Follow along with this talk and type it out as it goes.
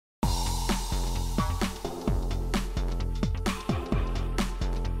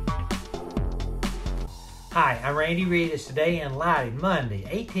Hi, I'm Randy Reed. It's Today in Lighting, Monday,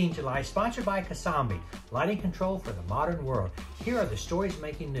 18 July, sponsored by Kasambi, lighting control for the modern world. Here are the stories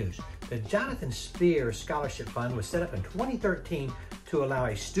making news. The Jonathan Speirs Scholarship Fund was set up in 2013 to allow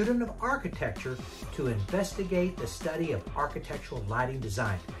a student of architecture to investigate the study of architectural lighting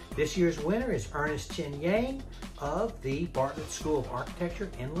design. This year's winner is Ernest Chin Yang of the Bartlett School of Architecture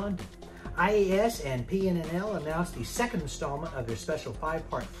in London. IES and PNNL announced the second installment of their special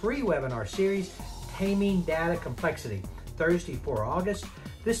 5-part free webinar series, Taming Data Complexity, Thursday, 4 August.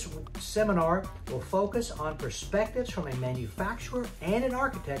 This seminar will focus on perspectives from a manufacturer and an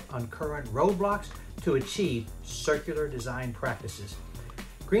architect on current roadblocks to achieve circular design practices.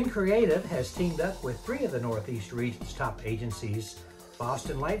 Green Creative has teamed up with 3 of the Northeast region's top agencies,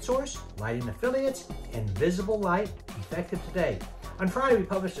 Boston Light Source, Lighting Affiliates, and Visible Light, effective today. On Friday, we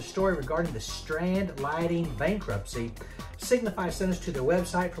published a story regarding the Strand Lighting bankruptcy. Signify sent us to their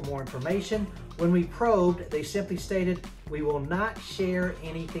website for more information. When we probed, they simply stated, "We will not share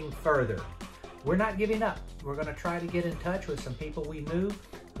anything further." We're not giving up. We're going to try to get in touch with some people we knew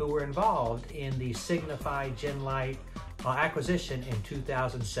who were involved in the Signify Genlight acquisition in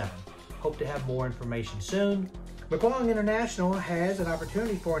 2007. Hope to have more information soon. McWong International has an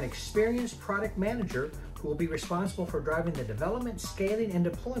opportunity for an experienced product manager who will be responsible for driving the development, scaling, and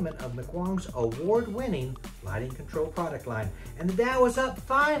deployment of McWong's award-winning lighting control product line. And the Dow was up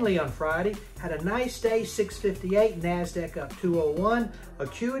finally on Friday, had a nice day, 658, NASDAQ up 201,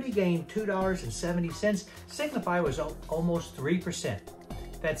 Acuity gained $2.70, Signify was almost 3%.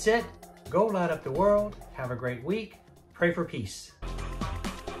 That's it. Go light up the world. Have a great week. Pray for peace.